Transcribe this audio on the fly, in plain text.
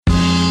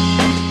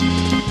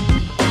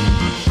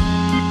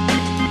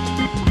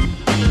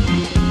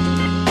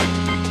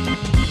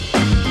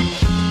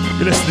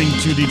You're listening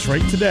to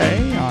Detroit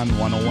Today on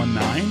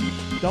 1019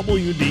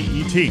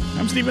 WDET.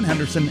 I'm Stephen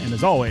Henderson, and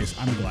as always,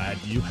 I'm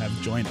glad you have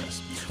joined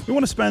us. We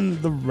want to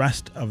spend the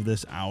rest of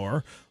this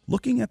hour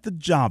looking at the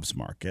jobs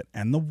market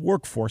and the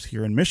workforce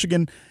here in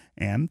Michigan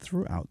and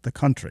throughout the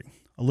country.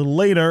 A little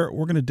later,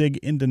 we're going to dig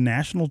into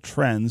national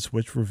trends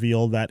which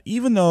reveal that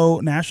even though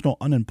national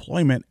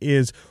unemployment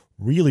is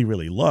really,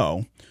 really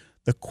low,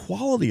 the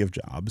quality of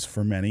jobs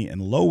for many in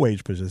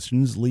low-wage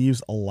positions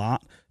leaves a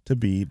lot to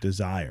be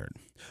desired.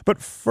 But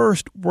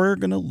first, we're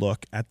going to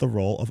look at the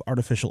role of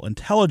artificial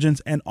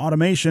intelligence and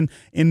automation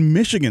in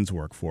Michigan's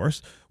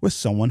workforce with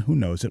someone who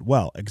knows it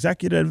well.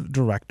 Executive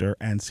Director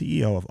and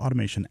CEO of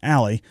Automation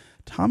Alley,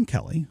 Tom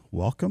Kelly.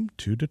 Welcome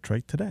to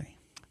Detroit Today.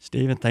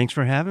 Stephen, thanks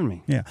for having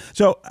me. Yeah.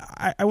 So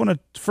I want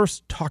to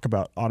first talk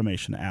about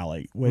Automation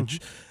Alley, which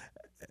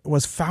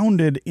was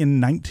founded in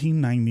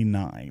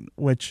 1999,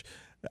 which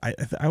I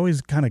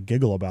always kind of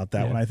giggle about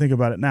that when I think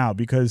about it now,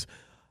 because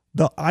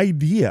the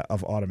idea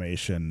of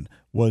automation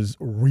was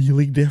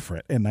really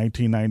different in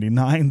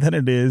 1999 than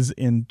it is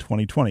in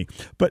 2020.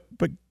 But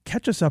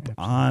catch us up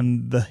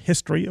on the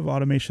history of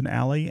Automation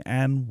Alley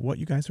and what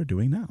you guys are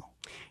doing now.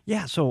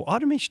 Yeah, so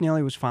Automation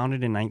Alley was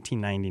founded in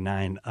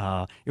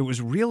 1999. It was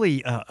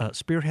really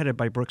spearheaded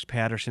by Brooks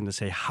Patterson to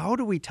say, how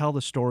do we tell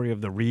the story of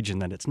the region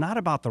that it's not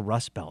about the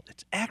Rust Belt,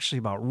 it's actually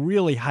about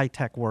really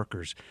high-tech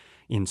workers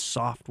in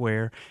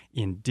software,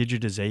 in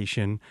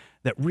digitization,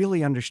 that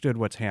really understood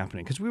what's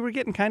happening. Because we were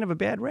getting kind of a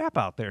bad rap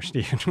out there,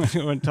 Stephen,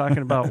 when talking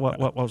about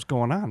what was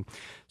going on.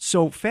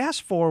 So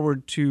fast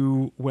forward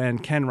to when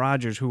Ken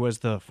Rogers, who was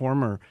the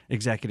former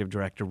executive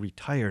director,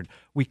 retired,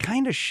 we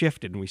kind of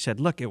shifted and we said,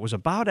 look, it was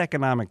about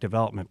economic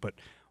development, but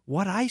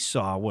what I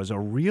saw was a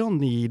real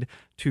need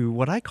to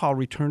what I call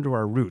return to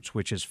our roots,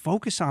 which is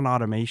focus on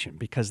automation,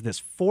 because this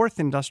fourth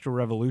industrial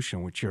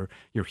revolution, which you're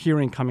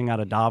hearing coming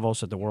out of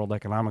Davos at the World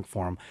Economic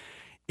Forum,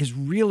 is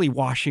really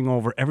washing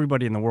over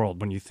everybody in the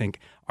world when you think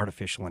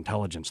artificial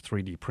intelligence,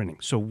 3D printing.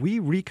 So we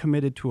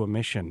recommitted to a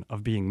mission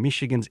of being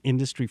Michigan's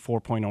Industry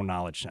 4.0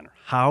 Knowledge Center.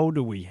 How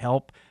do we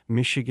help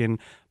Michigan,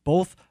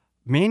 both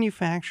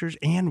manufacturers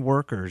and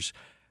workers,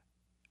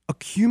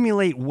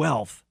 accumulate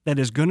wealth that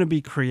is going to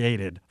be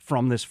created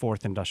from this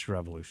fourth industrial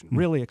revolution?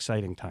 Really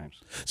exciting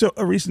times. So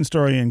a recent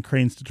story in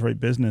Crain's Detroit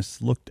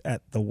Business looked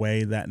at the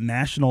way that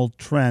national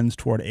trends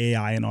toward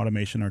AI and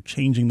automation are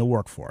changing the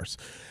workforce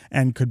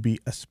and could be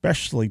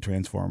especially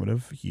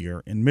transformative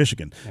here in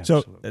Michigan.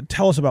 Absolutely. So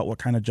tell us about what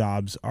kind of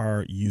jobs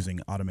are using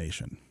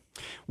automation.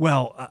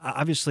 Well,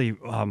 obviously,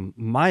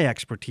 my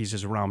expertise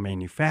is around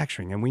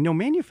manufacturing, and we know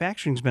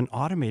manufacturing's been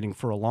automating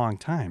for a long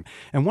time.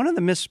 And one of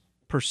the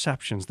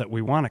misperceptions that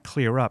we want to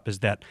clear up is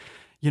that,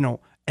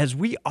 as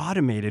we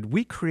automated,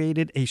 we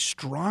created a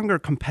stronger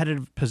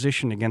competitive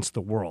position against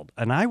the world.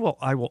 And I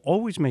will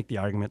always make the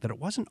argument that it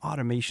wasn't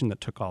automation that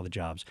took all the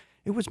jobs.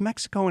 It was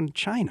Mexico and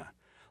China.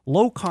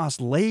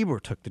 Low-cost labor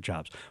took the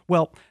jobs.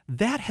 Well,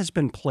 that has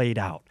been played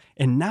out.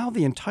 And now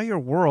the entire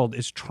world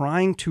is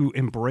trying to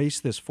embrace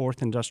this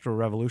fourth industrial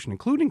revolution,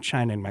 including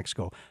China and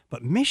Mexico.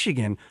 But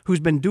Michigan, who's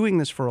been doing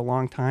this for a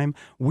long time,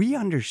 we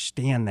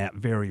understand that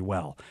very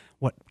well.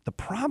 What the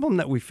problem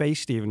that we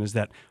face, Stephen, is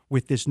that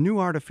with this new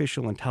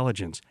artificial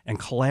intelligence and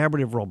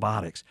collaborative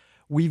robotics,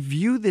 we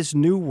view this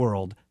new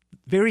world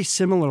very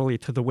similarly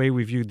to the way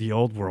we viewed the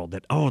old world,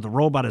 that, the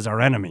robot is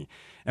our enemy.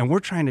 And we're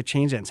trying to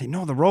change that and say,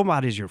 no, the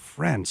robot is your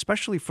friend,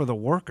 especially for the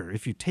worker.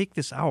 If you take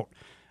this out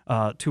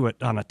to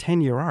it on a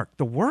 10-year arc,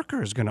 the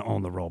worker is going to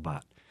own the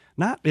robot.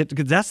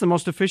 Because that's the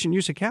most efficient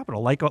use of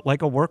capital,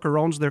 like a worker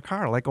owns their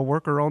car, like a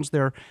worker owns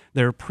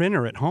their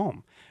printer at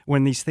home.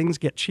 When these things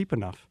get cheap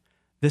enough,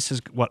 this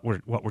is what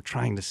we're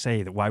trying to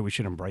say, that why we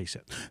should embrace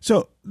it.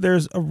 So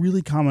there's a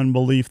really common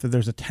belief that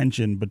there's a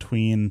tension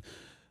between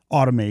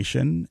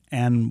automation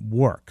and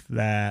work,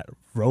 that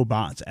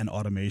robots and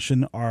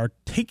automation are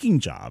taking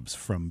jobs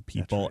from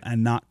people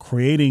and not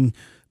creating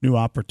new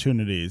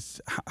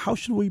opportunities. How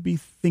should we be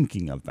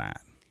thinking of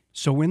that?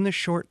 So in the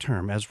short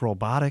term, as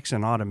robotics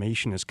and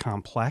automation is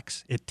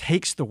complex, it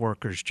takes the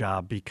worker's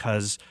job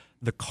because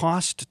the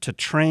cost to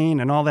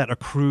train and all that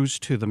accrues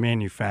to the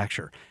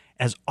manufacturer.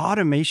 As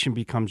automation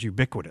becomes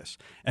ubiquitous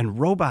and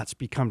robots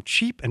become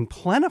cheap and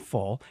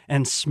plentiful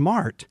and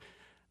smart,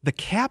 the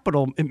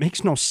capital, it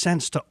makes no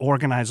sense to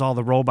organize all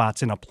the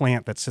robots in a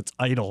plant that sits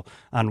idle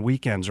on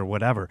weekends or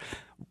whatever.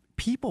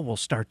 People will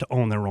start to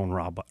own their own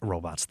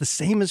robots, the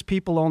same as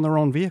people own their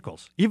own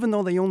vehicles. Even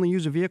though they only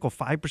use a vehicle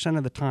 5%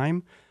 of the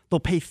time, they'll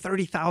pay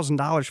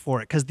 $30,000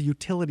 for it because the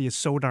utility is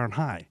so darn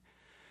high.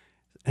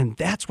 And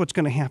that's what's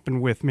going to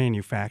happen with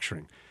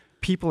manufacturing.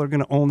 People are going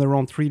to own their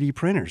own 3D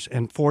printers,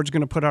 and Ford's going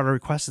to put out a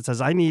request that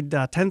says, I need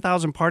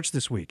 10,000 parts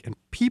this week. And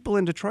people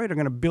in Detroit are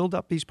going to build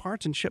up these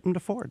parts and ship them to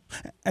Ford.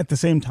 At the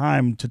same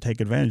time, to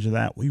take advantage of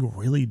that, we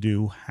really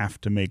do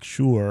have to make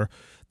sure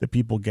that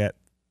people get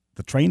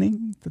the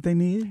training that they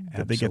need,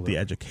 that they get the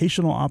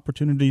educational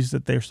opportunities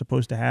that they're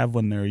supposed to have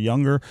when they're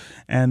younger.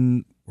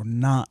 And we're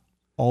not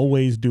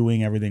always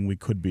doing everything we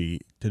could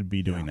be to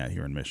be doing that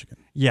here in Michigan.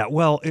 Yeah,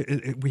 well,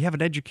 we have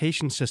an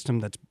education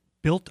system that's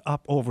built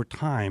up over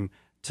time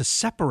to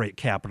separate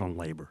capital and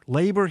labor.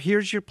 Labor,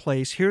 here's your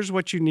place, here's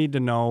what you need to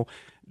know,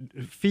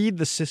 feed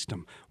the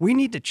system. We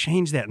need to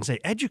change that and say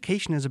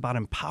education is about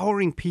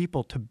empowering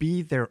people to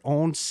be their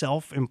own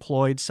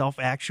self-employed,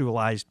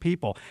 self-actualized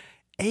people.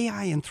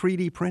 AI and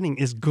 3D printing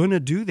is going to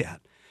do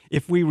that.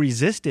 If we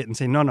resist it and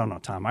say, no,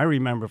 Tom, I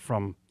remember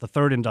from the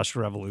third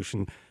industrial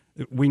revolution,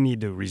 we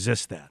need to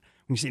resist that.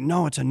 When you say,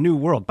 no, it's a new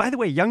world. By the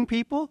way, young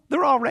people,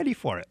 they're all ready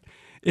for it.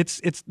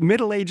 It's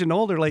middle-aged and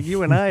older like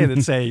you and I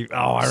that say, oh,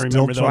 I remember those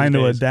days. Still trying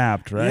to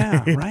adapt,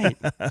 right? Yeah, right.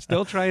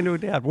 Still trying to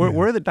adapt.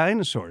 We're the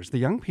dinosaurs. The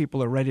young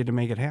people are ready to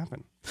make it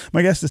happen.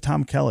 My guest is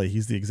Tom Kelly.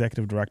 He's the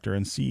executive director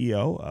and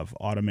CEO of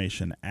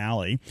Automation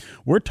Alley.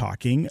 We're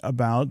talking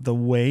about the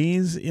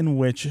ways in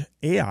which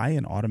AI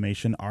and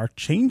automation are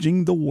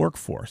changing the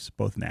workforce,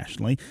 both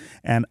nationally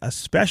and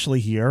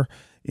especially here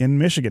in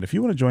Michigan. If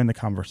you want to join the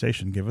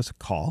conversation, give us a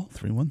call.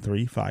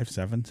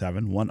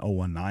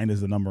 313-577-1019 is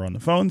the number on the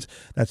phones.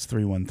 That's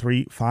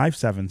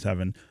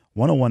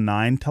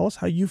 313-577-1019. Tell us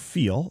how you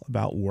feel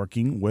about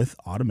working with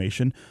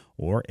automation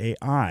or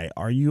AI.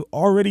 Are you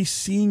already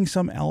seeing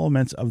some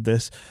elements of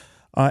this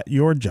at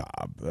your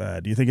job?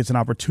 Do you think it's an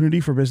opportunity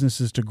for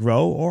businesses to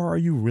grow, or are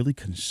you really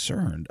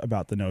concerned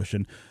about the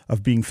notion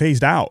of being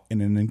phased out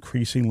in an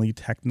increasingly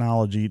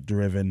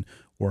technology-driven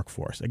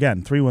workforce?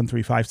 Again,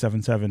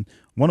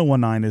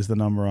 313-577-1019 is the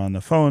number on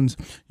the phones.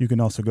 You can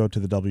also go to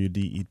the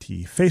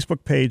WDET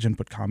Facebook page and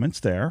put comments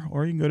there,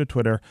 or you can go to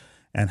Twitter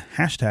and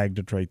hashtag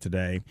Detroit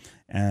Today,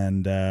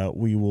 and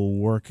we will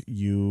work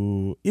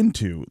you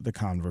into the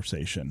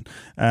conversation.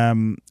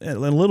 In a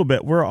little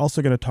bit, we're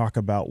also going to talk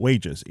about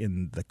wages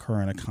in the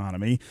current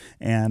economy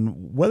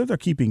and whether they're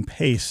keeping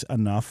pace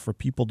enough for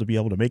people to be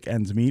able to make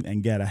ends meet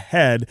and get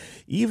ahead,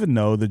 even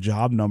though the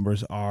job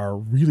numbers are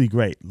really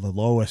great, the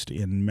lowest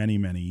in many,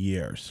 many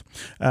years.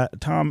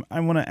 Tom, I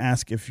want to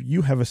ask if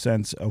you have a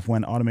sense of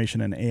when automation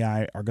and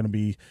AI are going to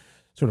be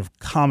sort of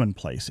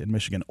commonplace in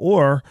Michigan,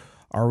 or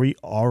are we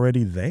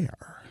already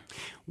there?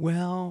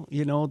 Well,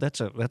 that's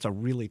a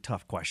really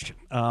tough question.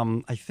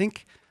 I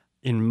think,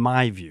 in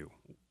my view,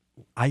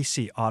 I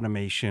see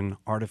automation,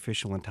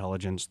 artificial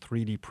intelligence,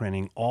 3D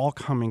printing all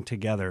coming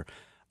together.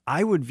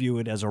 I would view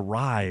it as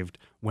arrived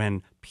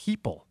when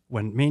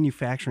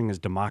manufacturing is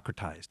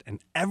democratized and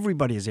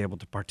everybody is able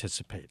to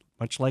participate,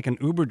 much like an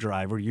Uber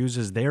driver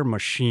uses their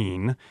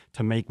machine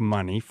to make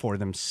money for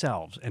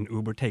themselves, and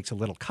Uber takes a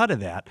little cut of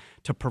that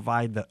to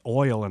provide the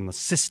oil in the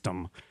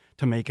system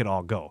to make it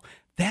all go.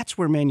 That's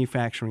where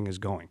manufacturing is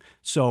going.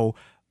 So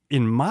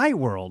in my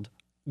world,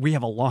 we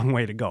have a long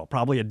way to go,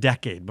 probably a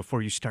decade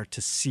before you start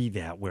to see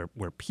that,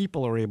 where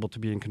people are able to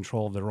be in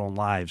control of their own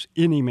lives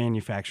in a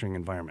manufacturing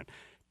environment.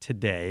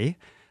 Today,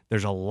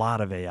 there's a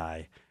lot of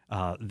AI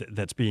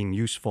that's being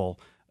useful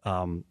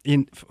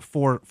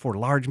for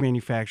large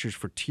manufacturers,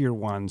 for tier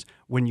ones.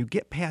 When you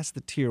get past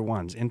the tier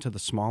ones into the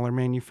smaller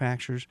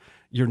manufacturers,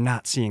 you're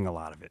not seeing a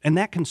lot of it. And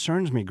that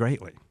concerns me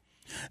greatly.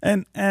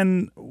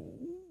 And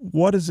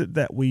what is it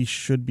that we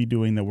should be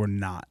doing that we're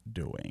not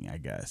doing, I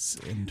guess,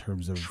 in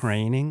terms of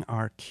training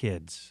our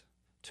kids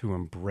to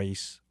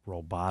embrace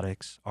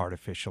robotics,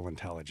 artificial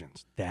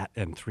intelligence, that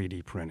and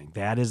 3D printing?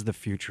 That is the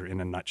future in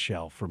a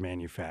nutshell for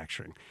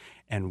manufacturing.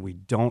 And we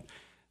don't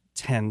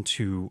tend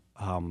to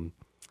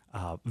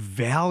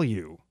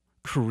value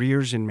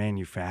careers in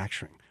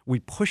manufacturing. We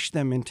push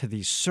them into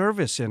these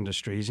service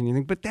industries, and you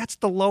think, but that's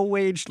the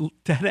low-wage,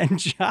 dead-end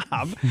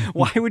job.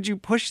 Why would you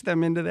push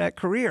them into that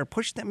career?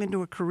 Push them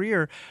into a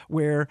career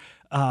where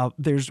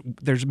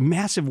there's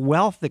massive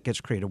wealth that gets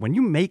created. When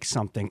you make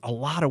something, a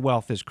lot of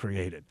wealth is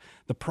created.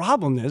 The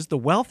problem is the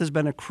wealth has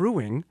been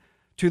accruing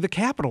to the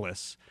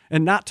capitalists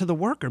and not to the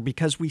worker,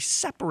 because we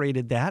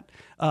separated that.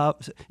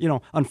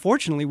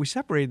 Unfortunately, we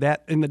separated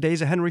that in the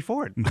days of Henry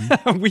Ford.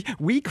 Mm-hmm.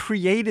 we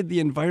created the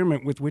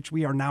environment with which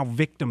we are now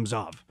victims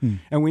of,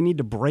 and we need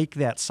to break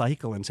that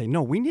cycle and say,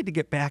 no, we need to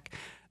get back.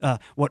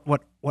 What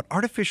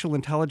artificial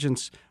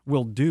intelligence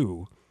will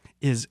do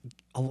is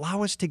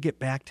allow us to get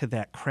back to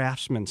that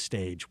craftsman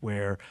stage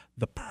where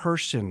the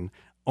person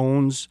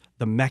owns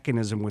the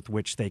mechanism with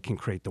which they can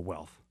create the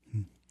wealth.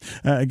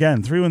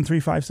 Again,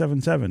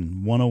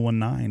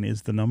 313-577-1019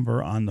 is the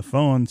number on the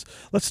phones.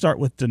 Let's start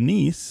with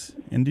Denise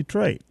in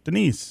Detroit.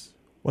 Denise,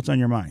 what's on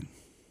your mind?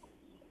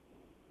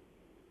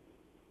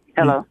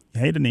 Hello.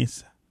 Hey,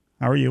 Denise.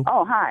 How are you?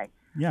 Oh, hi.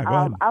 Yeah, go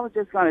ahead. I was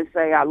just going to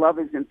say I love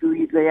his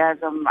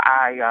enthusiasm.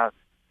 I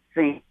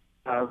think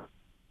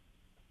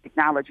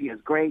technology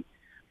is great,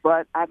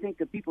 but I think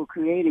the people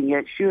creating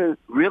it should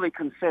really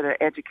consider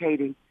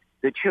educating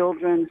the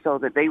children so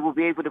that they will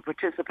be able to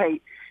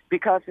participate,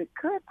 because it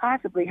could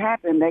possibly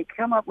happen they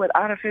come up with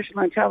artificial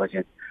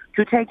intelligence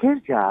to take his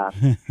job.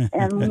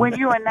 And when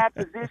you're in that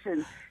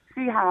position,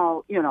 see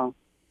how,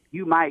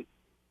 you might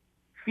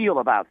feel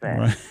about that.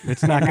 Right.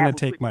 It's not going to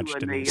take much,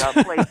 Denise. In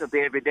the place of the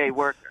everyday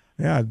worker.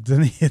 Yeah,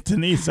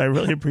 Denise, I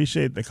really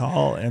appreciate the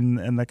call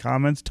and the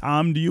comments.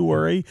 Tom, do you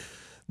worry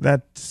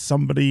that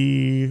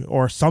somebody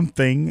or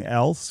something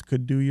else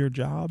could do your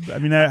job? I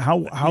mean,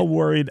 how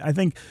worried? I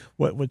think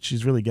what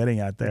she's really getting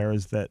at there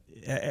is that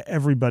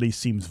everybody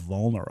seems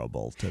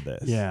vulnerable to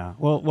this. Yeah.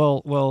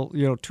 Well.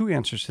 Two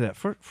answers to that.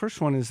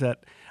 First one is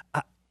that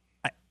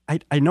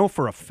I know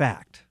for a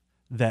fact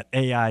that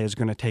AI is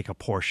going to take a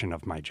portion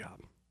of my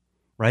job,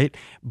 right?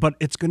 But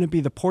it's going to be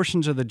the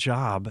portions of the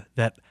job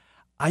that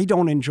I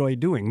don't enjoy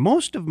doing.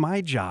 Most of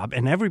my job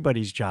and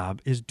everybody's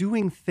job is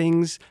doing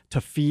things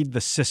to feed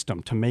the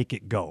system, to make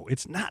it go.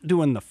 It's not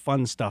doing the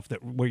fun stuff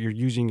where you're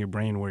using your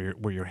brain,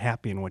 where you're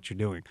happy in what you're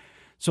doing.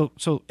 So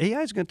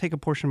AI is going to take a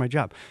portion of my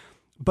job.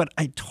 But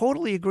I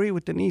totally agree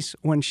with Denise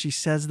when she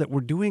says that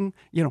we're doing,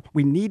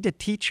 we need to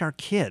teach our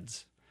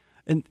kids.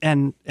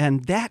 And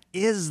that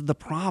is the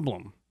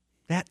problem.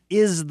 That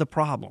is the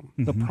problem.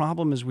 Mm-hmm. The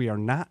problem is we are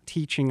not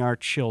teaching our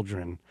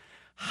children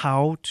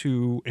how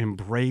to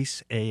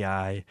embrace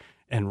AI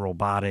and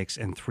robotics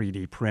and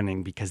 3D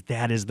printing, because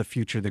that is the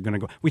future they're going to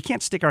go. We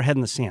can't stick our head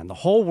in the sand. The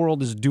whole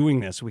world is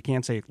doing this. We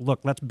can't say,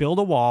 look, let's build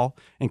a wall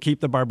and keep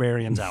the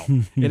barbarians out.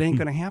 It ain't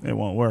going to happen. It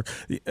won't work.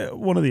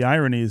 One of the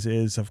ironies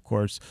is, of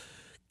course,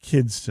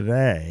 kids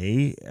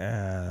today,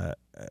 and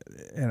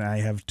I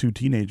have two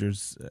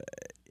teenagers,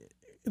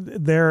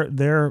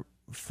 their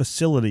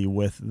facility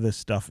with this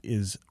stuff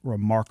is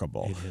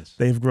remarkable. It is.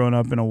 They've grown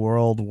up in a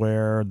world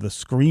where the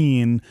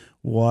screen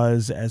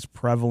was as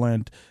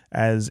prevalent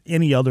as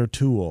any other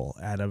tool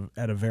at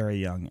a very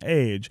young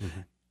age.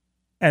 Mm-hmm.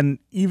 And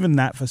even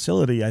that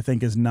facility, I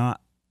think, is not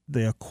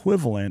the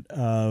equivalent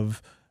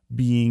of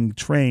being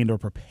trained or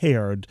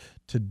prepared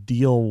to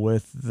deal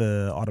with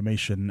the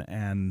automation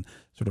and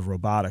sort of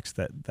robotics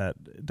that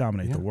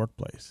dominate the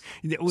workplace.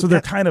 So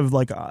they're kind of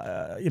like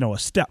a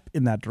step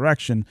in that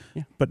direction,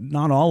 but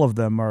not all of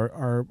them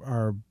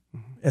are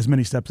as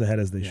many steps ahead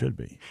as they should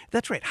be.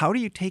 That's right. How do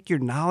you take your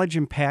knowledge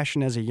and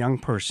passion as a young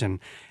person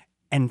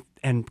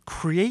and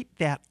create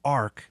that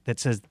arc that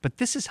says, but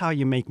this is how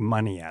you make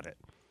money at it,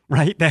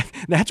 right?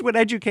 That's what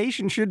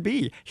education should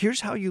be.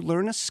 Here's how you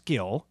learn a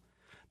skill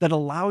that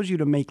allows you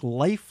to make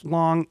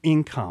lifelong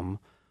income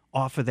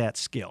off of that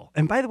skill.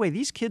 And by the way,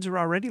 these kids are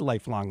already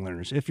lifelong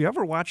learners. If you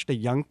ever watched a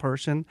young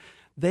person,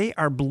 they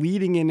are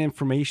bleeding in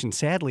information.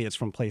 Sadly, it's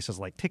from places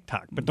like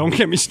TikTok, but don't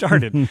get me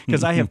started,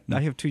 because I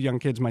have two young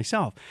kids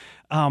myself.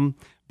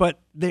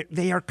 But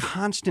they are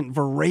constant,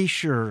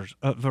 voracious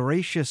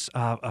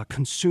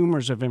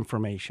consumers of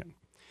information.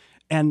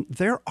 And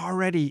they're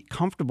already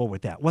comfortable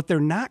with that. What they're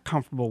not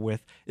comfortable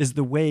with is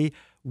the way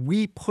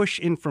we push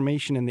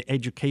information in the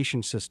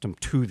education system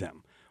to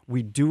them.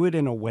 We do it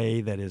in a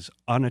way that is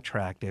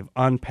unattractive,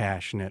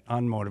 unpassionate,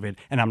 unmotivated.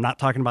 And I'm not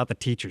talking about the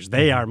teachers.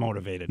 They are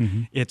motivated.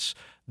 Mm-hmm. It's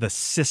the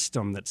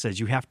system that says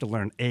you have to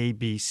learn A,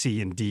 B, C,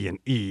 and D, and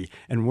E.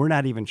 And we're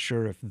not even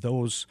sure if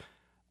those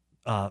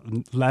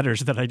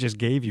letters that I just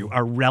gave you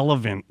are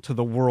relevant to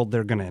the world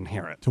they're going to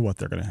inherit. To what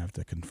they're going to have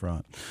to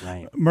confront.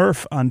 Right.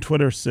 Murph on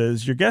Twitter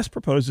says, your guest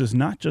proposes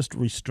not just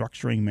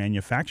restructuring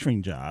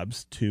manufacturing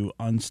jobs to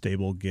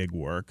unstable gig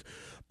work,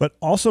 but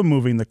also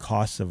moving the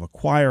costs of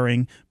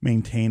acquiring,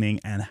 maintaining,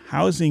 and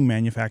housing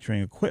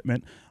manufacturing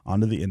equipment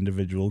onto the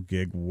individual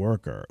gig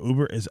worker.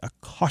 Uber is a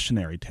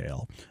cautionary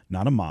tale,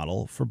 not a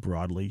model for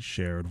broadly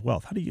shared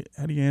wealth. How do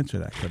you answer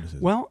that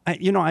criticism? Well,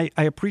 I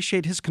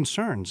appreciate his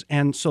concerns,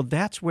 and so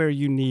that's where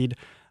you need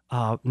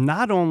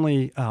not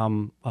only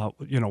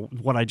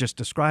what I just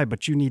described,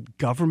 but you need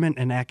government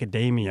and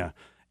academia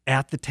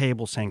at the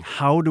table saying,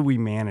 how do we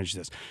manage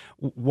this?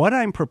 What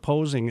I'm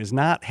proposing is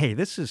not, hey,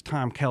 this is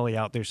Tom Kelly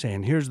out there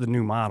saying, here's the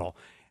new model.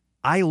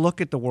 I look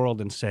at the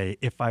world and say,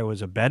 if I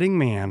was a betting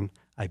man,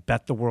 I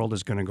bet the world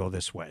is going to go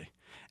this way.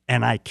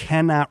 And I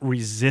cannot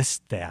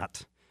resist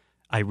that.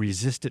 I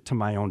resist it to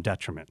my own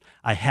detriment.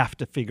 I have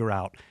to figure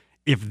out,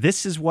 if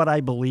this is what I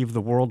believe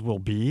the world will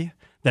be,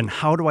 then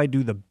how do I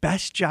do the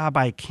best job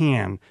I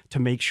can to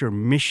make sure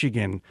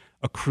Michigan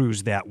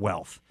accrues that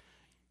wealth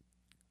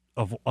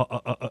of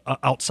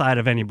outside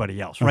of anybody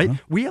else, right? Uh-huh.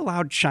 We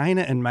allowed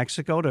China and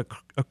Mexico to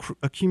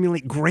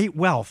accumulate great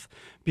wealth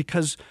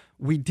because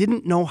we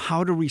didn't know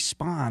how to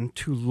respond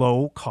to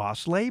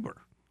low-cost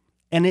labor.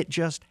 And it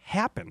just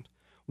happened.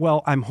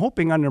 Well, I'm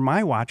hoping under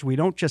my watch we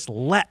don't just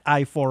let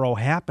I-4O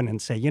happen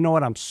and say, you know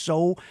what, I'm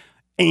so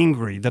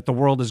angry that the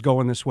world is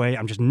going this way,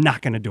 I'm just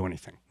not going to do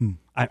anything.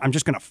 I'm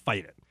just going to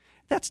fight it.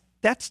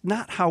 That's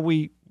not how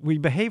we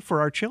behave for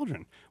our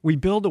children. We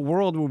build a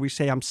world where we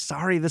say, I'm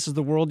sorry, this is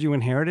the world you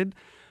inherited,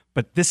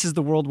 but this is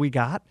the world we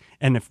got.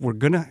 And if we're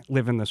going to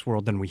live in this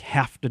world, then we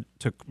have to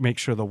make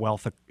sure the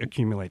wealth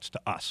accumulates to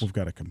us. We've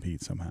got to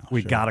compete somehow.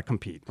 We got to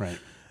compete, right.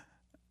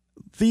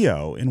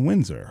 Theo in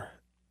Windsor,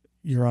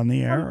 you're on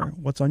the air.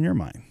 What's on your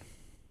mind?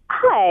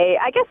 Hi.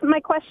 I guess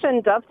my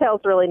question dovetails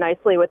really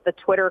nicely with the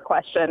Twitter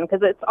question, because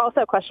it's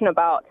also a question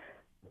about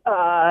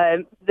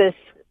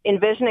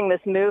envisioning this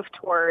move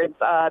towards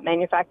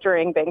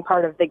manufacturing being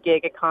part of the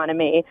gig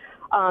economy.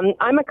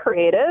 I'm a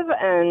creative,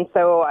 and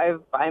so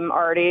I'm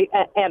already,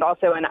 and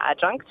also an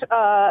adjunct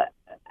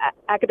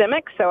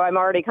academic, so I'm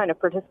already kind of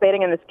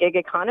participating in this gig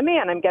economy,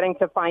 and I'm getting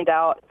to find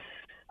out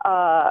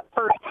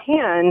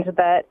firsthand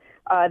that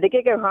the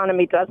gig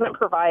economy doesn't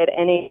provide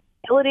any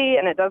stability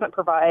and it doesn't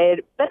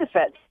provide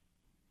benefits.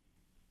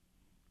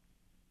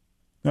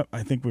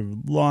 I think we've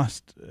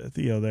lost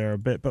Theo there a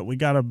bit, but we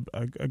got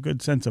a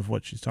good sense of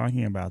what she's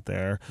talking about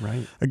there.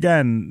 Right.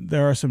 Again,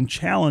 there are some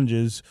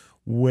challenges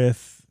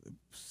with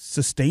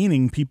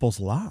sustaining people's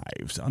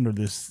lives under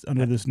this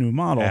new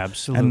model.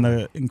 Absolutely. And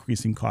the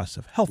increasing costs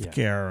of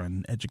healthcare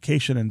and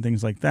education and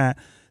things like that.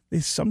 They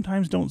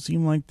sometimes don't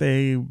seem like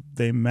they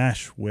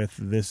mesh with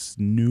this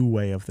new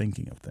way of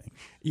thinking of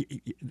things.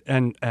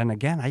 And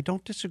again, I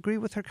don't disagree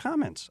with her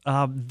comments.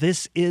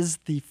 This is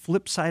the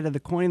flip side of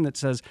the coin that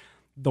says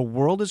the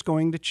world is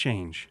going to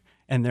change,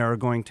 and there are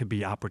going to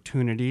be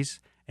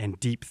opportunities and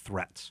deep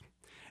threats.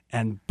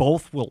 And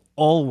both will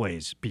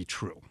always be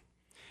true.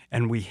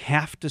 And we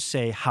have to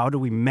say, how do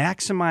we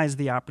maximize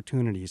the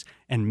opportunities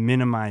and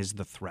minimize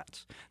the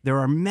threats? There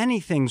are many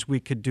things we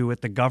could do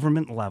at the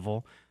government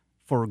level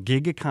for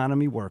gig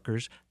economy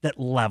workers that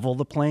level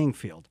the playing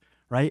field,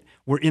 right?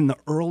 We're in the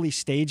early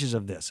stages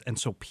of this. And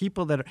so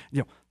people that are,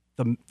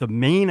 the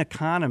main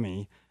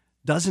economy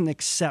doesn't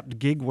accept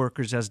gig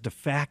workers as de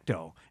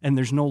facto, and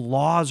there's no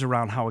laws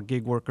around how a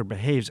gig worker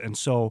behaves. And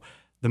so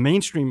the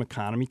mainstream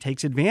economy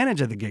takes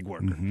advantage of the gig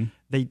worker. Mm-hmm.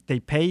 They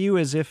pay you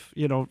as if,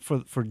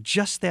 for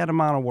just that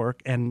amount of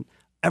work, and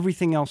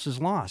everything else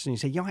is lost. And you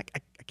say,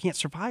 I can't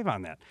survive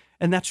on that.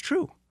 And that's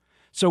true.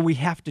 So we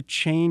have to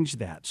change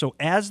that. So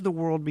as the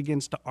world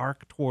begins to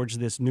arc towards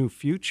this new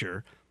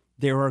future,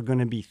 there are going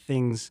to be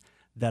things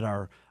that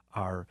are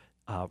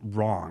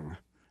wrong,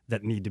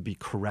 that need to be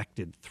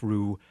corrected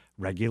through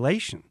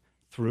regulation,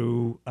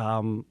 through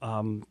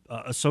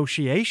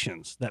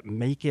associations that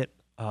make it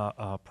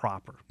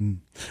proper.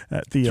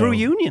 Through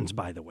unions,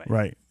 by the way.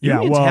 Right.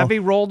 Unions have a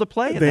role to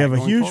play. They have a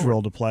huge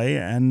role to play,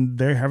 and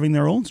they're having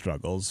their own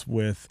struggles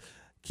with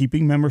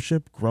keeping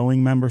membership,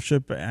 growing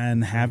membership,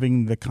 and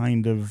having the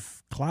kind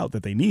of clout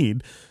that they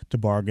need to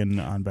bargain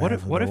on behalf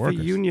of their workers. What if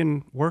a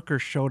union worker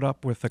showed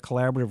up with a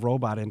collaborative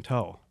robot in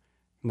tow?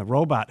 And the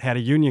robot had a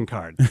union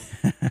card.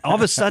 All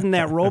of a sudden,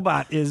 that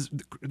robot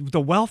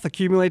the wealth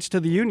accumulates to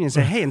the union.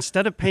 Say, hey,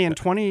 instead of paying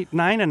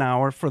 $29 an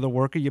hour for the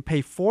worker, you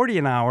pay $40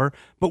 an hour,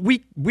 but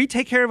we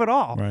take care of it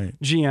all. Right.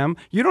 GM,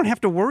 you don't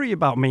have to worry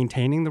about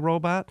maintaining the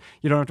robot.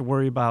 You don't have to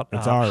worry about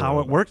how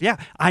it works. Yeah,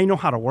 I know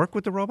how to work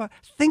with the robot.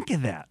 Think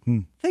of that.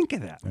 Think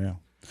of that. Yeah.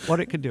 What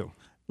it could do.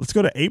 Let's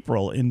go to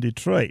April in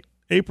Detroit.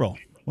 April,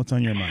 what's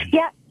on your mind?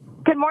 Yeah.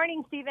 Good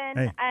morning, Stephen,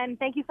 hey. And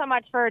thank you so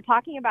much for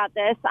talking about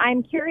this.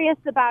 I'm curious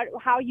about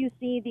how you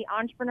see the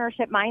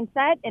entrepreneurship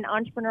mindset and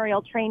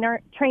entrepreneurial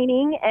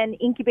training and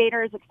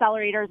incubators,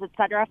 accelerators, et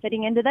cetera,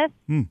 fitting into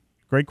this.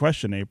 Great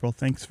question, April.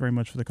 Thanks very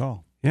much for the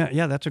call.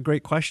 Yeah, that's a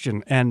great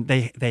question. And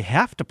they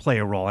have to play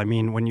a role. I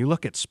mean, when you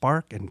look at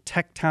Spark and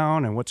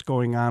TechTown and what's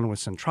going on with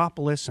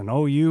Centropolis and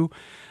OU,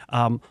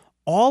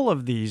 all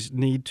of these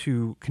need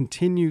to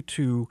continue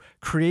to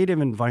create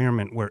an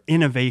environment where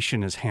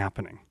innovation is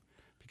happening.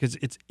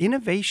 Because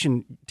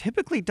innovation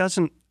typically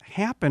doesn't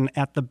happen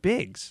at the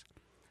bigs.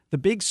 The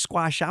bigs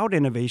squash out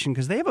innovation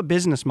because they have a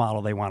business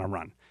model they want to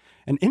run.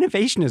 And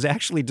innovation is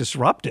actually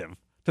disruptive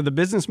to the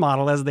business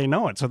model as they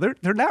know it. So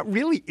they're not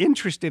really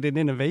interested in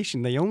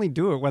innovation. They only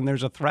do it when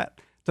there's a threat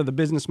to the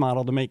business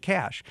model to make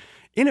cash.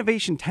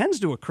 Innovation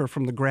tends to occur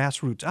from the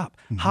grassroots up.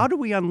 Mm-hmm. How do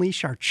we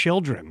unleash our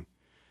children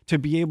to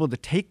be able to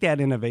take that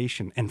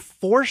innovation and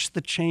force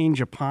the change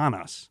upon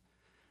us,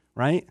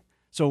 right?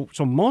 So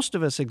most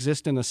of us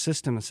exist in a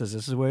system that says,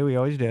 this is the way we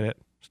always did it,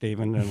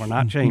 Stephen, and we're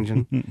not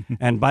changing.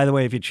 And by the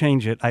way, if you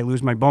change it, I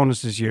lose my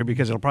bonus this year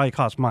because it'll probably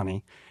cost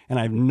money, and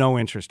I have no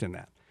interest in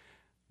that.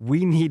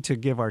 We need to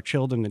give our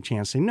children the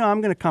chance to say, no,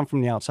 I'm going to come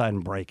from the outside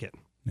and break it.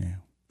 Yeah.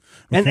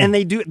 Okay. And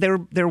they do.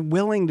 They're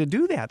willing to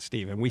do that,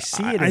 Stephen. We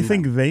see it. I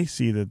think they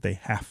see that they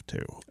have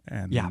to.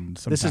 And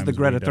this is the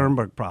Greta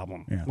Thunberg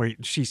problem, where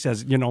she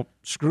says,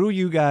 screw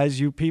you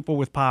guys, you people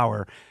with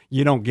power,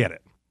 you don't get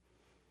it.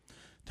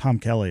 Tom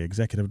Kelly,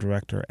 Executive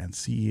Director and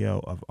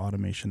CEO of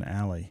Automation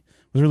Alley.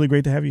 It was really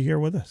great to have you here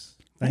with us.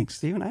 Thanks,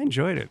 Stephen. I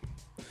enjoyed it.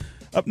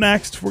 Up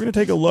next, we're going to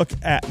take a look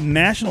at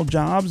national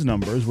jobs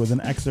numbers with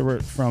an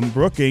expert from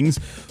Brookings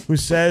who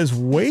says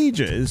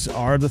wages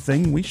are the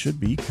thing we should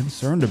be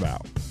concerned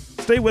about.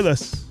 Stay with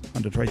us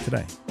on Detroit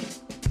Today.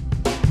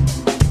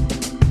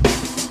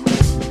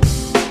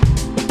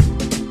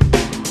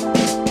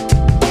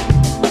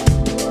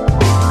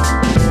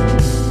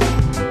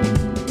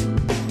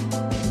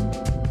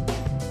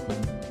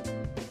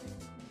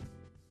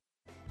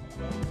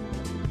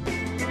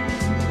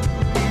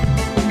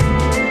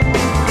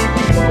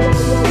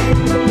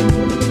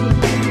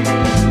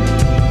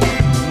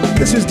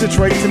 This is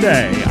Detroit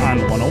Today on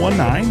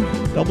 101.9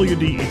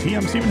 WDET.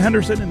 I'm Stephen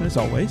Henderson, and as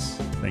always,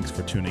 thanks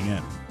for tuning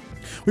in.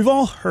 We've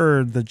all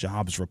heard the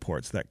jobs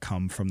reports that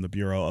come from the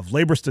Bureau of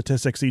Labor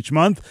Statistics each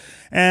month,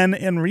 and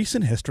in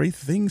recent history,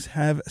 things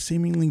have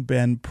seemingly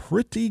been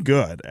pretty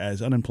good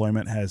as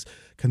unemployment has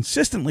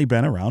consistently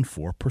been around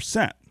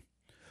 4%.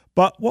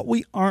 But what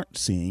we aren't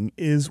seeing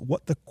is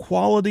what the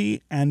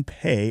quality and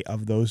pay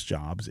of those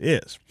jobs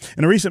is.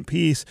 In a recent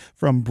piece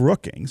from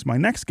Brookings, my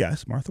next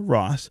guest, Martha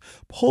Ross,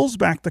 pulls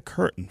back the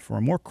curtain for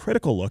a more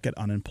critical look at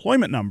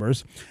unemployment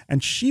numbers,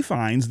 and she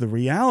finds the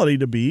reality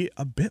to be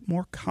a bit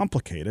more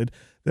complicated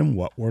than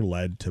what we're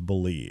led to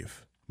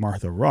believe.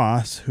 Martha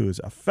Ross, who is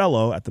a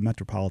fellow at the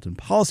Metropolitan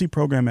Policy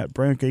Program at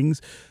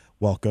Brookings,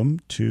 welcome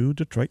to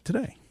Detroit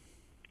Today.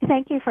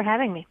 Thank you for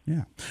having me.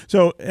 Yeah.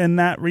 So in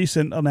that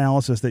recent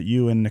analysis that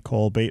you and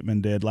Nicole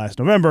Bateman did last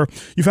November,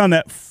 you found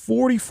that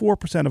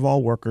 44% of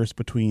all workers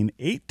between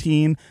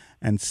 18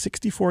 and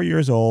 64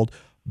 years old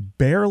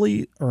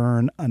barely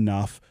earn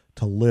enough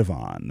to live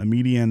on. The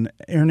median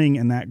earning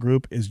in that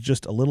group is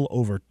just a little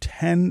over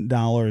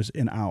 $10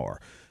 an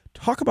hour.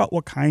 Talk about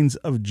what kinds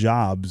of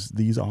jobs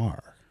these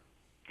are.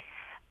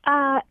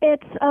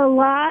 It's a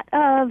lot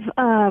of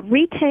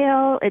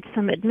retail. It's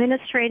some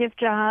administrative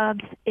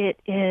jobs.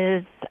 It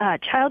is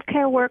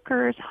childcare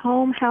workers,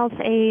 home health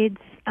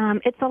aides.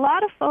 It's a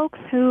lot of folks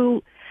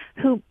who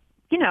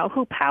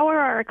power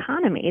our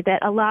economy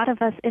that a lot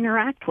of us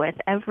interact with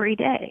every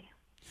day.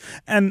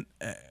 And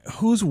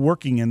who's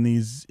working in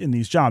these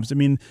jobs? I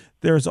mean,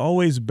 there's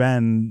always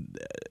been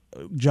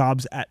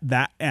jobs at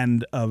that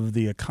end of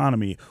the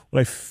economy. What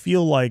I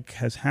feel like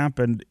has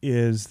happened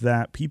is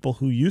that people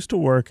who used to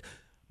work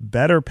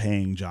better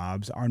paying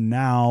jobs are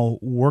now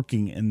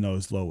working in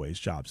those low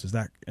wage jobs. Is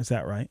that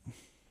right?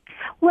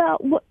 Well,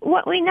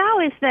 what we know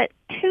is that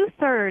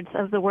 2/3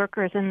 of the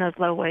workers in those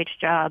low wage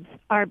jobs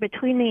are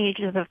between the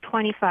ages of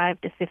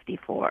 25 to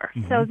 54.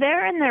 Mm-hmm. So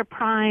they're in their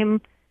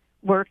prime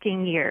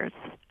working years.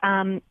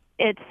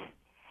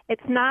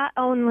 It's not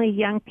only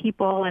young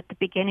people at the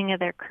beginning of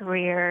their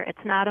career.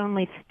 It's not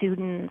only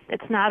students.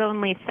 It's not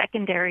only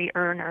secondary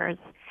earners.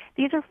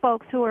 These are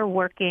folks who are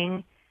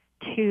working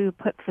to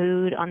put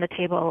food on the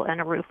table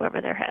and a roof over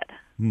their head.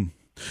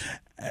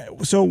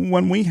 So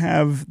when we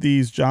have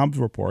these jobs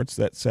reports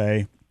that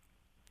say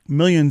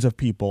millions of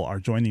people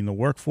are joining the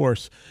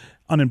workforce,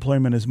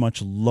 unemployment is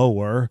much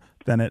lower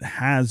than it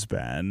has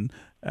been,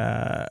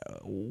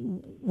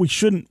 we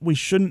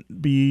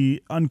shouldn't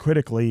be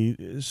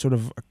uncritically sort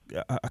of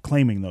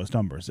acclaiming those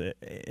numbers.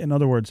 In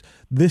other words,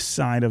 this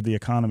side of the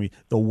economy,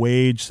 the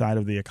wage side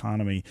of the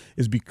economy,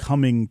 is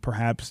becoming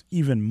perhaps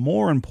even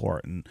more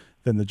important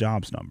than the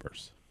jobs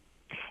numbers.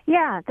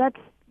 Yeah, that's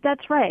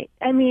right.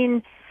 I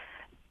mean,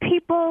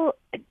 people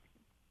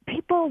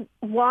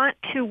want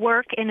to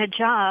work in a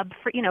job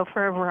for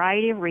a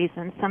variety of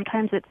reasons.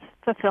 Sometimes it's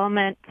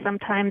fulfillment,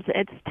 sometimes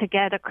it's to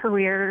get a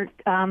career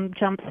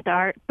jump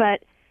start,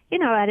 but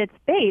at its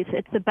base,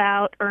 it's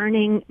about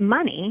earning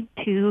money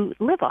to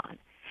live on.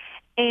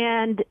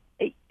 And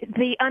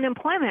the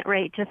unemployment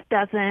rate just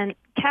doesn't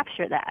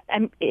capture that.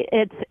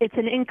 It's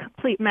an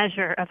incomplete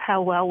measure of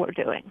how well we're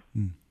doing.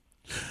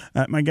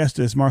 My guest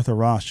is Martha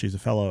Ross. She's a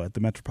fellow at the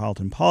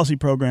Metropolitan Policy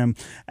Program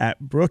at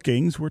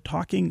Brookings. We're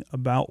talking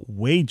about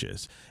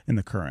wages in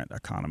the current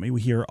economy. We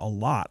hear a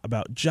lot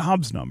about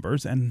jobs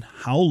numbers and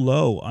how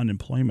low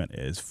unemployment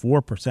is.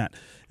 4%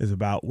 is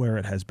about where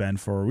it has been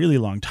for a really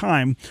long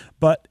time.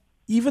 But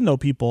even though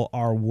people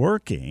are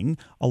working,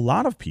 a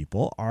lot of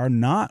people are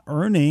not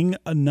earning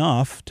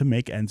enough to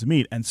make ends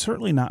meet, and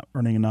certainly not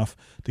earning enough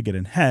to get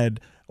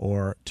ahead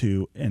or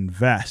to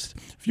invest.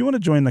 If you want to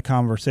join the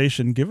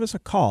conversation, give us a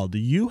call. Do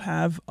you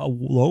have a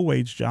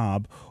low-wage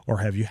job, or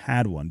have you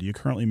had one? Do you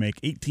currently make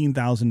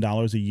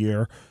 $18,000 a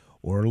year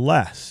or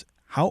less?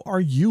 How are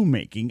you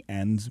making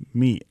ends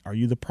meet? Are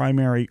you the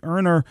primary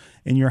earner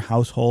in your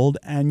household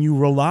and you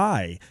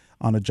rely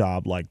on a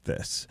job like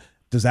this?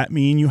 Does that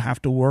mean you have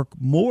to work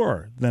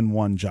more than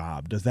one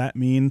job? Does that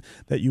mean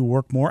that you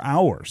work more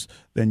hours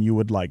than you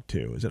would like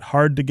to? Is it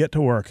hard to get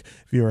to work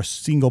if you're a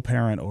single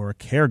parent or a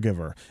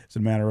caregiver? It's a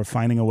matter of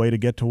finding a way to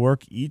get to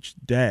work each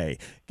day.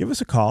 Give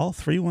us a call.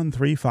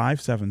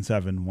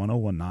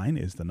 313-577-1019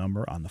 is the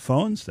number on the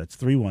phones. That's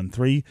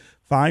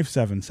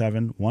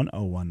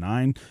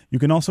 313-577-1019. You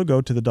can also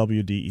go to the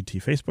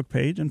WDET Facebook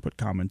page and put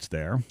comments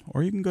there,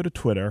 or you can go to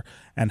Twitter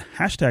and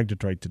hashtag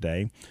Detroit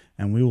Today,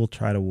 and we will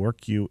try to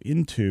work you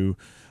into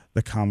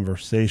the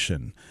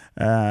conversation.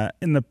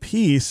 In the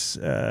piece,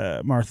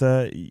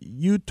 Martha,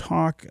 you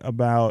talk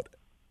about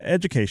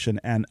education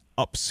and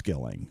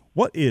upskilling.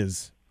 What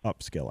is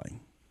upskilling?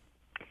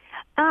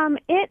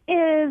 It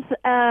is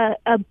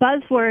a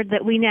buzzword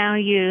that we now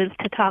use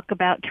to talk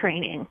about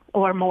training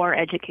or more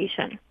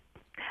education.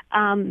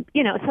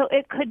 So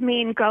it could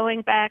mean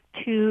going back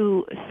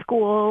to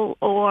school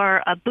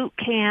or a boot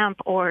camp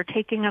or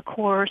taking a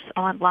course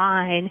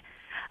online,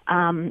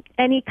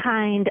 any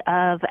kind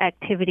of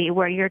activity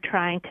where you're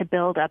trying to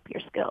build up your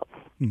skills.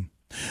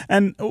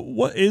 And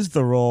what is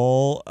the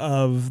role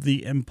of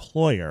the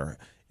employer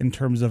in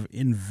terms of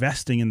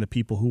investing in the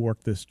people who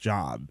work these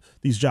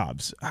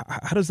jobs?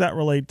 How does that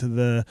relate to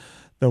the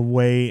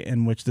way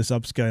in which this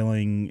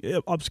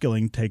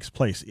upskilling takes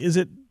place? Is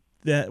it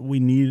that we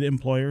need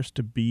employers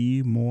to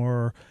be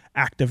more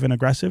active and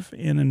aggressive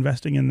in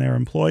investing in their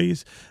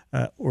employees,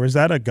 or is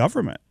that a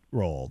government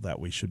role that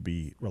we should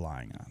be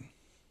relying on?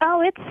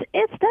 Oh,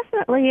 it's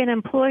definitely an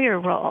employer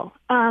role,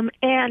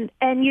 and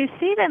you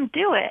see them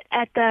do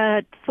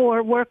it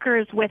for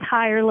workers with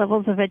higher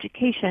levels of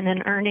education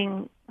and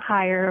earning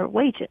higher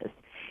wages.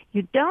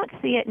 You don't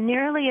see it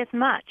nearly as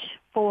much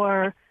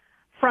for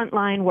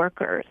frontline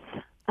workers,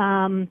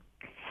 and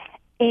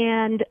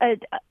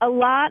a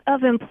lot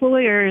of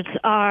employers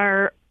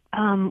are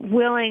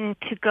willing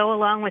to go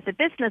along with a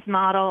business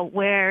model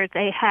where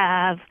they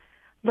have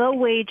low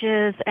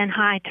wages and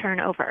high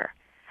turnover.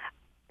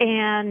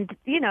 And,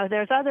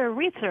 there's other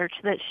research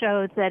that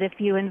shows that if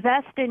you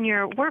invest in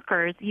your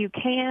workers, you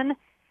can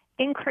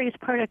increase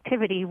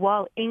productivity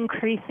while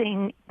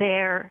increasing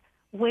their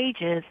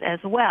wages as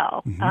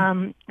well.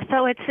 Mm-hmm.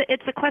 So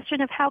it's a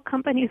question of how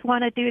companies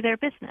want to do their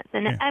business.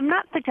 And Yeah. I'm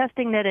not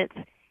suggesting that it's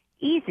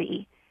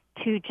easy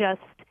to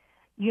just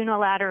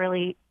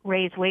unilaterally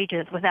raise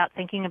wages without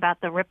thinking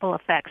about the ripple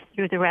effects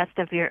through the rest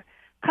of your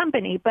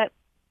company. But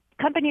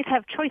companies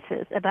have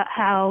choices about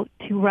how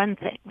to run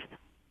things.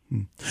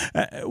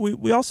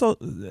 We also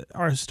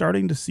are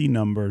starting to see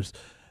numbers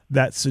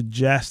that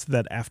suggest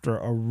that after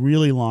a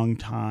really long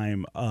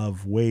time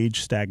of wage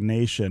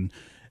stagnation,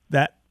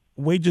 that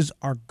wages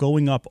are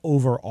going up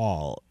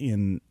overall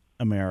in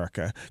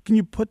America. Can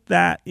you put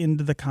that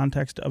into the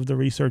context of the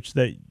research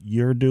that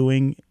you're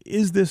doing?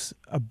 Is this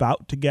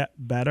about to get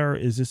better?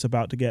 Is this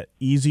about to get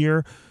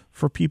easier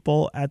for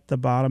people at the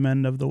bottom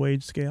end of the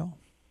wage scale?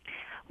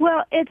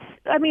 Well,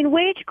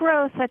 wage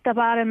growth at the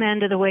bottom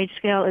end of the wage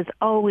scale is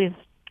always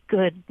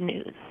good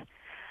news.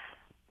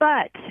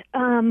 But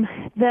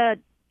the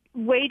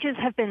wages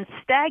have been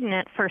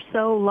stagnant for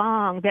so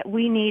long that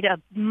we need a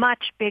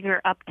much bigger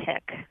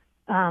uptick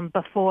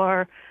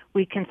before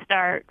we can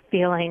start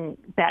feeling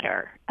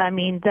better. There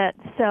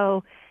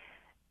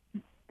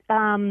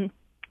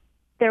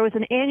was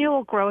an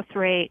annual growth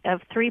rate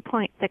of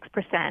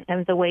 3.6%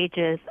 of the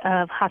wages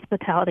of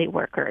hospitality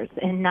workers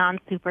in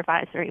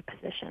non-supervisory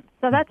positions.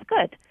 So that's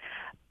good.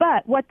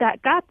 But what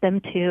that got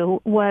them to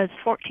was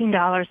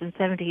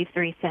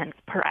 $14.73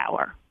 per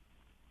hour.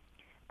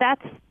 That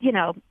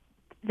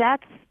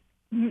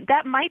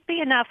might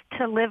be enough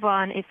to live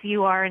on if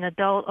you are an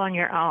adult on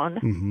your own.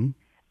 Mm-hmm.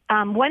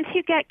 Once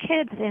you get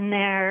kids in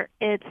there,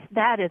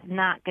 that is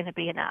not going to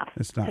be enough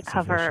to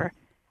cover sufficient.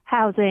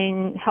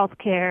 Housing, health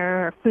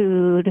care,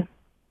 food,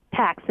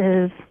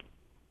 taxes.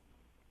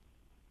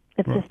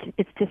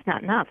 It's just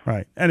not enough.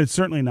 Right. And it's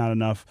certainly not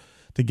enough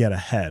to get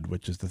ahead,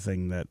 which is the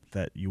thing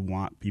that you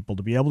want people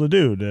to be able to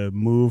do, to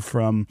move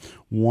from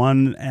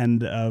one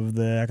end of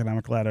the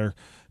economic ladder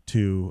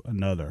to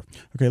another.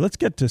 Okay, let's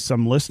get to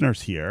some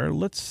listeners here.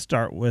 Let's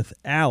start with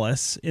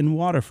Alice in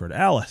Waterford.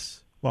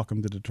 Alice,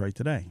 welcome to Detroit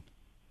Today.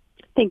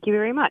 Thank you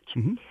very much.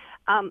 Mm-hmm.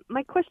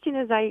 My question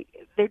is,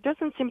 there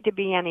doesn't seem to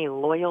be any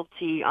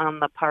loyalty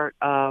on the part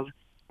of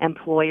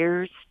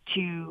employers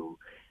to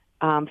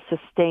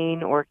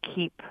sustain or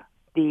keep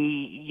the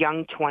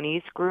young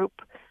 20s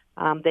group.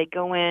 They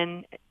go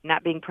in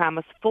not being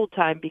promised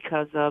full-time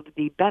because of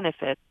the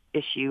benefit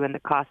issue and the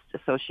costs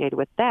associated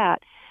with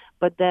that,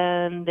 but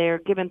then they're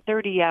given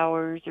 30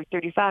 hours or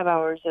 35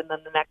 hours, and then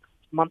the next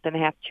month and a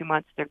half, 2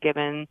 months, they're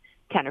given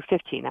 10 or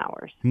 15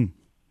 hours.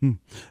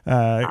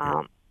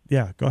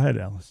 Yeah, go ahead,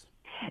 Alice.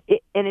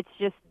 And it's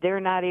just they're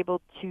not able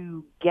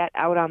to get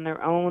out on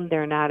their own.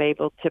 They're not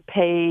able to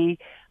pay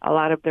a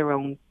lot of their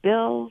own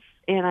bills.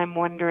 And I'm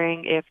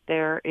wondering if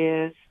there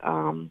is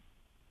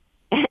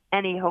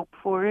any hope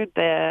for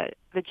the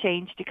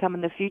change to come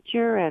in the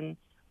future, and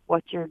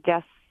what your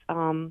guests'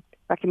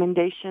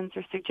 recommendations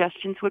or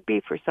suggestions would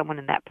be for someone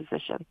in that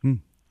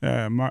position.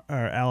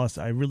 Alice,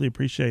 I really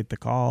appreciate the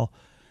call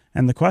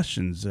and the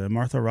questions.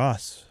 Martha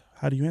Ross,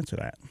 how do you answer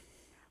that?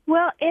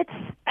 Well, it's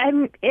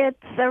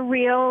a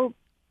real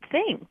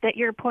thing that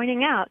you're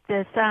pointing out,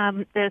 this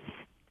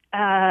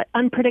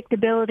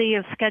unpredictability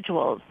of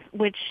schedules,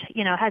 which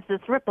has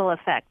this ripple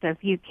effect of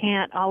you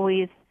can't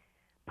always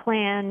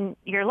plan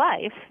your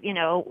life,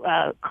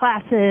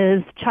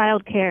 classes,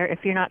 childcare, if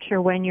you're not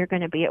sure when you're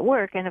going to be at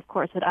work, and of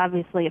course it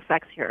obviously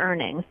affects your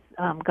earnings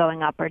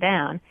going up or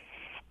down.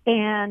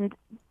 And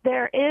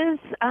there is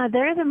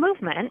a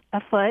movement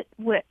afoot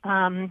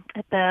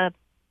at the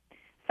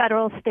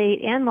federal,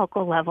 state, and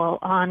local level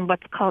on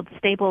what's called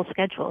stable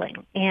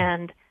scheduling,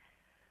 and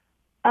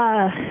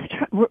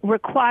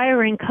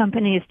requiring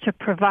companies to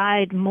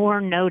provide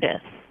more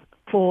notice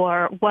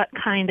for what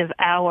kind of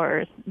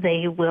hours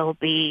they will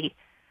be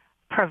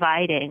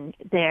providing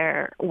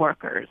their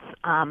workers,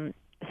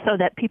 so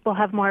that people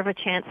have more of a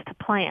chance to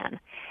plan.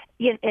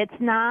 It's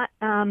not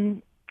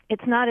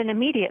an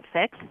immediate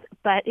fix,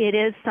 but it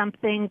is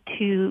something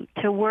to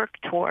work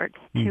towards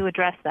to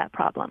address that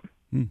problem.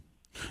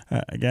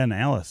 Again,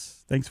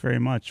 Alice, thanks very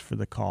much for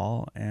the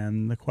call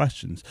and the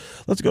questions.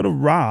 Let's go to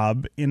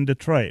Rob in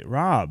Detroit.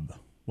 Rob,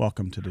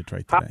 welcome to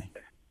Detroit Today.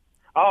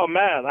 Oh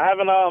man, I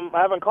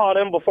haven't called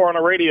in before on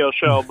a radio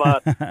show,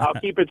 but I'll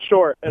keep it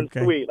short and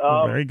sweet.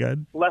 Very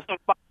good. Less than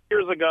 5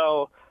 years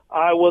ago,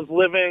 I was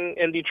living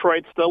in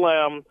Detroit, still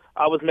am.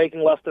 I was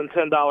making less than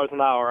 $10 an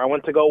hour. I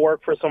went to go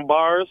work for some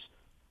bars.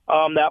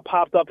 that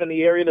popped up in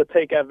the area to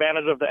take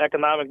advantage of the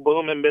economic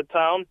boom in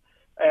Midtown,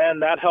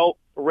 and that helped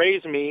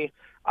raise me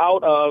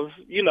out of,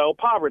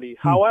 poverty.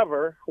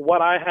 However,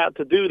 what I had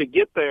to do to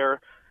get there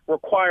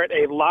required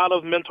a lot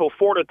of mental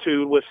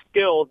fortitude with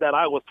skills that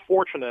I was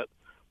fortunate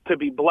to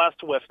be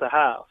blessed with to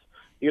have.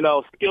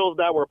 Skills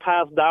that were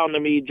passed down to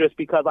me just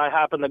because I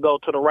happened to go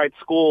to the right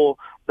school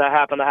that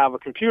happened to have a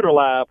computer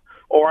lab,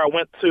 or I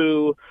went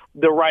to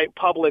the right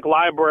public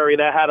library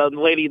that had a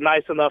lady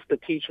nice enough to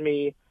teach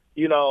me,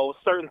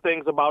 certain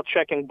things about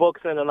checking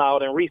books in and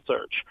out and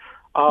research.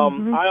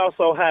 I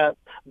also had,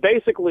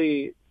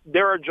 basically,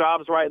 there are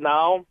jobs right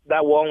now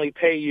that will only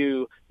pay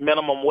you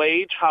minimum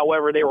wage.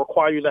 However, they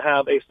require you to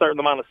have a certain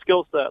amount of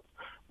skill sets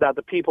that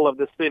the people of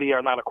this city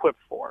are not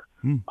equipped for.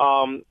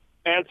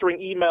 Answering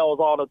emails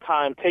all the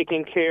time,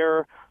 taking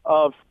care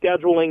of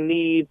scheduling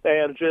needs,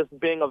 and just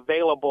being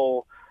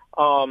available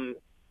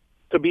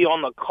to be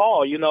on the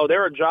call.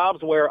 There are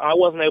jobs where I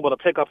wasn't able to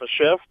pick up a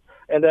shift,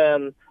 and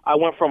then I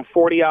went from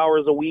 40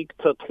 hours a week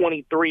to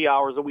 23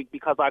 hours a week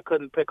because I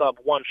couldn't pick up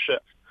one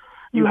shift.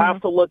 You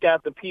have to look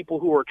at the people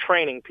who are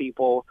training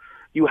people.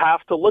 You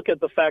have to look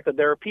at the fact that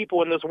there are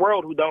people in this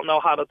world who don't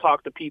know how to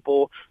talk to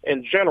people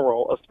in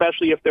general,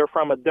 especially if they're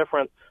from a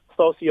different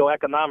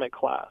socioeconomic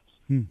class.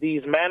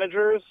 These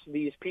managers,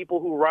 these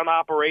people who run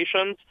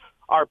operations,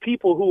 are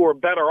people who are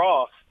better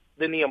off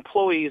than the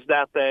employees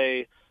that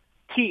they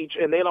teach,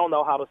 and they don't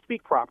know how to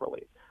speak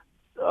properly.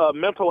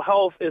 Mental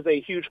health is a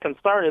huge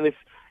concern, and if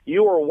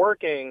you are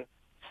working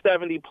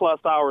 70-plus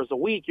hours a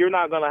week, you're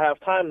not going to have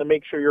time to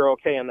make sure you're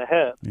okay in the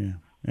head.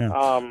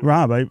 Yeah.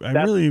 Rob, I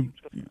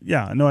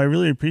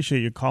really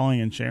appreciate you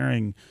calling and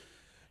sharing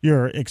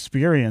your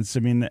experience. I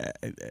mean,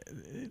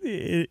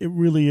 it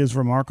really is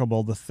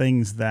remarkable the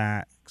things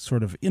that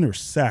sort of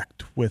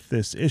intersect with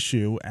this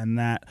issue, and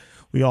that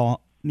we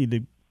all need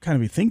to kind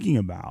of be thinking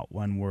about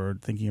when we're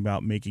thinking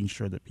about making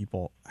sure that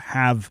people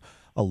have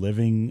a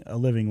living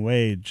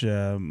wage.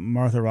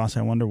 Martha Ross,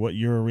 I wonder what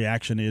your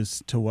reaction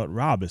is to what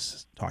Rob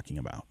is talking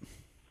about.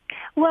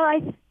 Well,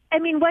 I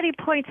mean, what he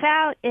points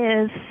out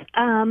is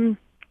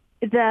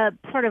the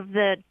sort of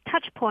the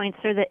touch points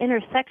or the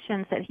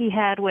intersections that he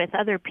had with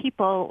other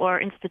people or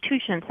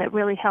institutions that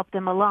really helped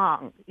him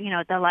along,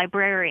 the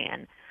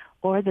librarian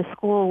or the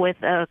school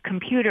with a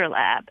computer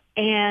lab.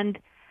 And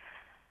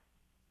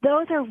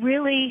those are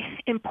really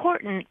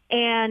important,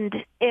 and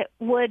it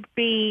would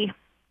be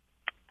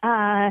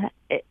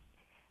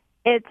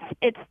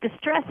it's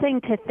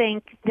distressing to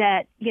think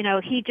that,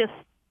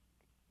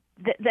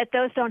 that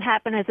those don't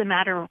happen as a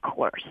matter of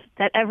course,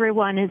 that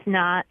everyone is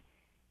not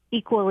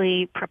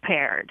equally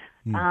prepared.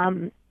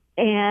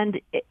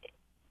 And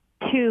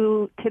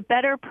to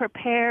better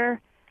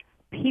prepare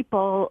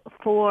people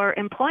for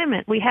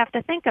employment, we have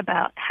to think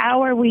about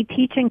how are we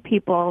teaching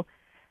people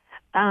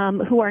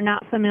who are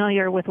not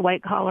familiar with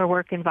white-collar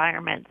work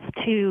environments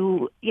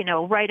to,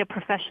 write a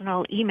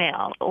professional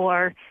email,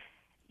 or,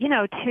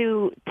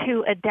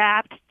 to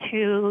adapt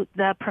to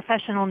the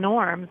professional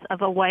norms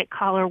of a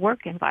white-collar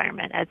work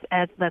environment,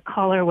 as the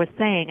caller was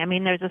saying. I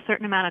mean, there's a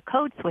certain amount of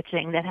code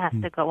switching that has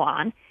to go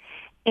on,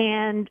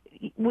 and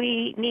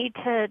we need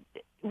to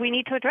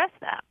address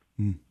that.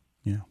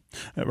 Yeah.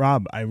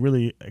 Rob, I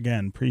really,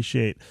 again,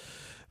 appreciate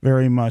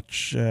very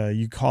much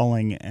you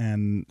calling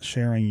and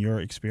sharing your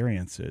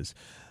experiences.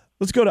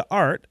 Let's go to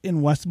Art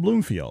in West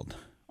Bloomfield.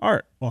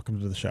 Art, welcome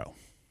to the show.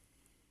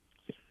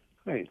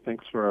 Hey,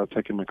 thanks for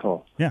taking my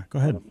call. Yeah, go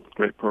ahead.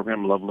 Great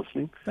program. Love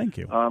listening. Thank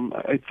you.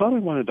 I thought I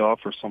wanted to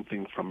offer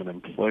something from an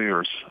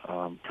employer's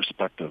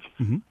perspective.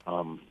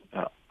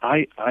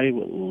 I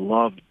would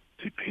love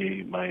to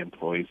pay my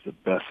employees the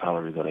best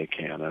salary that I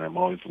can, and I'm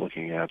always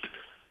looking at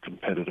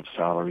competitive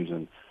salaries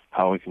and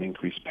how I can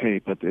increase pay.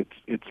 But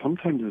it's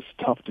sometimes it's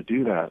tough to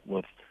do that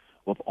with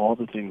all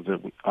the things that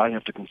I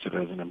have to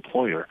consider as an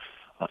employer,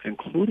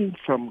 including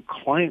from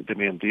client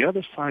demand. The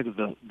other side of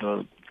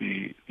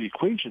the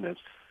equation is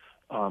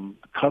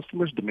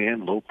customers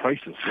demand low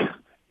prices,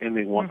 and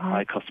they want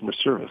high customer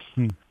service.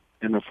 And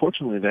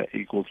unfortunately, that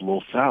equals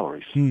low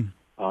salaries.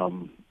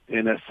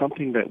 And that's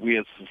something that we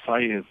as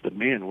society has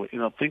demand.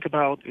 Think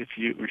about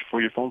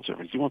for your phone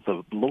service, you want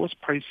the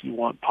lowest price you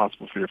want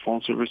possible for your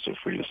phone service or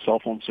for your cell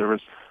phone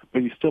service,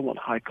 but you still want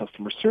high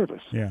customer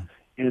service. Yeah.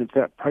 And if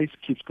that price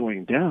keeps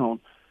going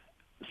down,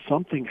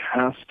 something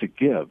has to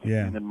give.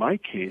 Yeah. And in my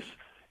case,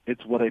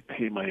 it's what I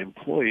pay my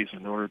employees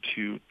in order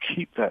to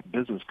keep that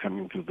business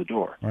coming through the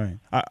door. Right.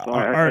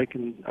 I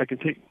can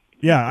take.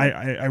 Yeah,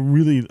 I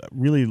really,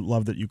 really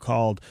love that you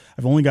called.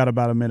 I've only got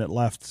about a minute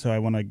left, so I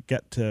want to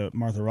get to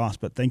Martha Ross,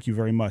 but thank you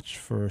very much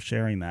for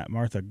sharing that.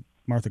 Martha,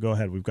 go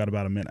ahead. We've got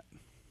about a minute.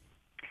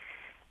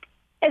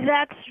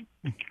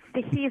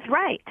 He's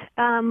right.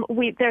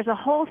 There's a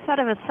whole set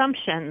of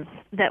assumptions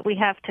that we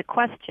have to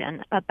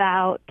question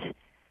about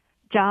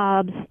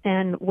jobs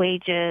and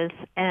wages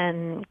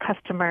and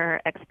customer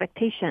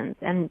expectations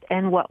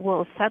and what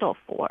we'll settle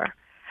for.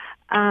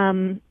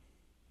 And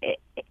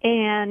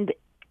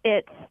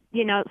it's,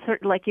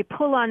 sort of like you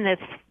pull on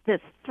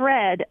this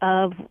thread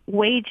of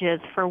wages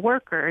for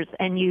workers,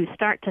 and you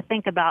start to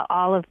think about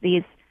all of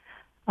these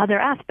other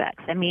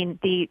aspects. I mean,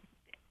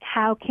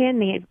 how can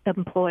the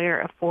employer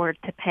afford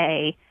to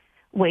pay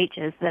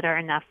wages that are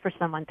enough for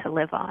someone to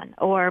live on?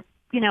 Or,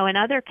 in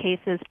other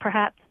cases,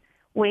 perhaps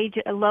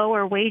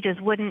lower wages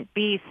wouldn't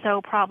be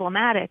so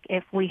problematic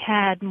if we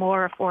had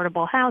more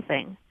affordable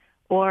housing,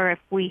 or if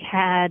we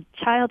had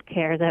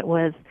childcare that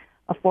was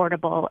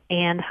affordable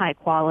and high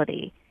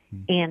quality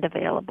and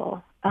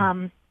available.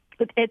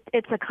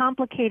 It's a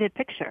complicated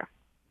picture.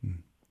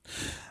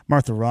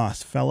 Martha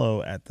Ross,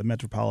 fellow at the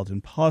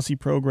Metropolitan Policy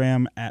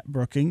Program at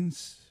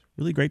Brookings.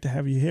 Really great to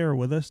have you here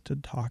with us to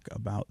talk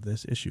about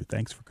this issue.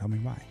 Thanks for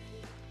coming by.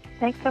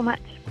 Thanks so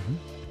much.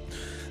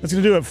 That's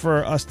going to do it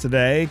for us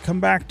today. Come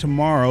back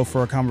tomorrow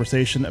for a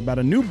conversation about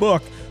a new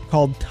book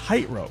called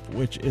Tightrope,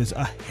 which is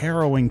a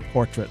harrowing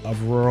portrait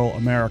of rural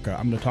America.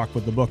 I'm going to talk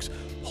with the book's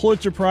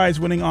Pulitzer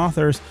Prize-winning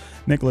authors,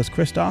 Nicholas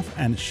Kristof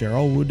and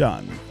Sheryl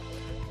WuDunn.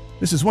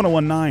 This is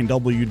 101.9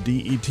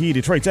 WDET,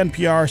 Detroit's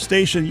NPR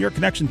station, your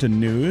connection to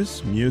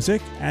news,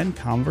 music, and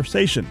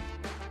conversation.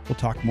 We'll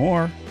talk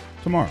more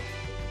tomorrow.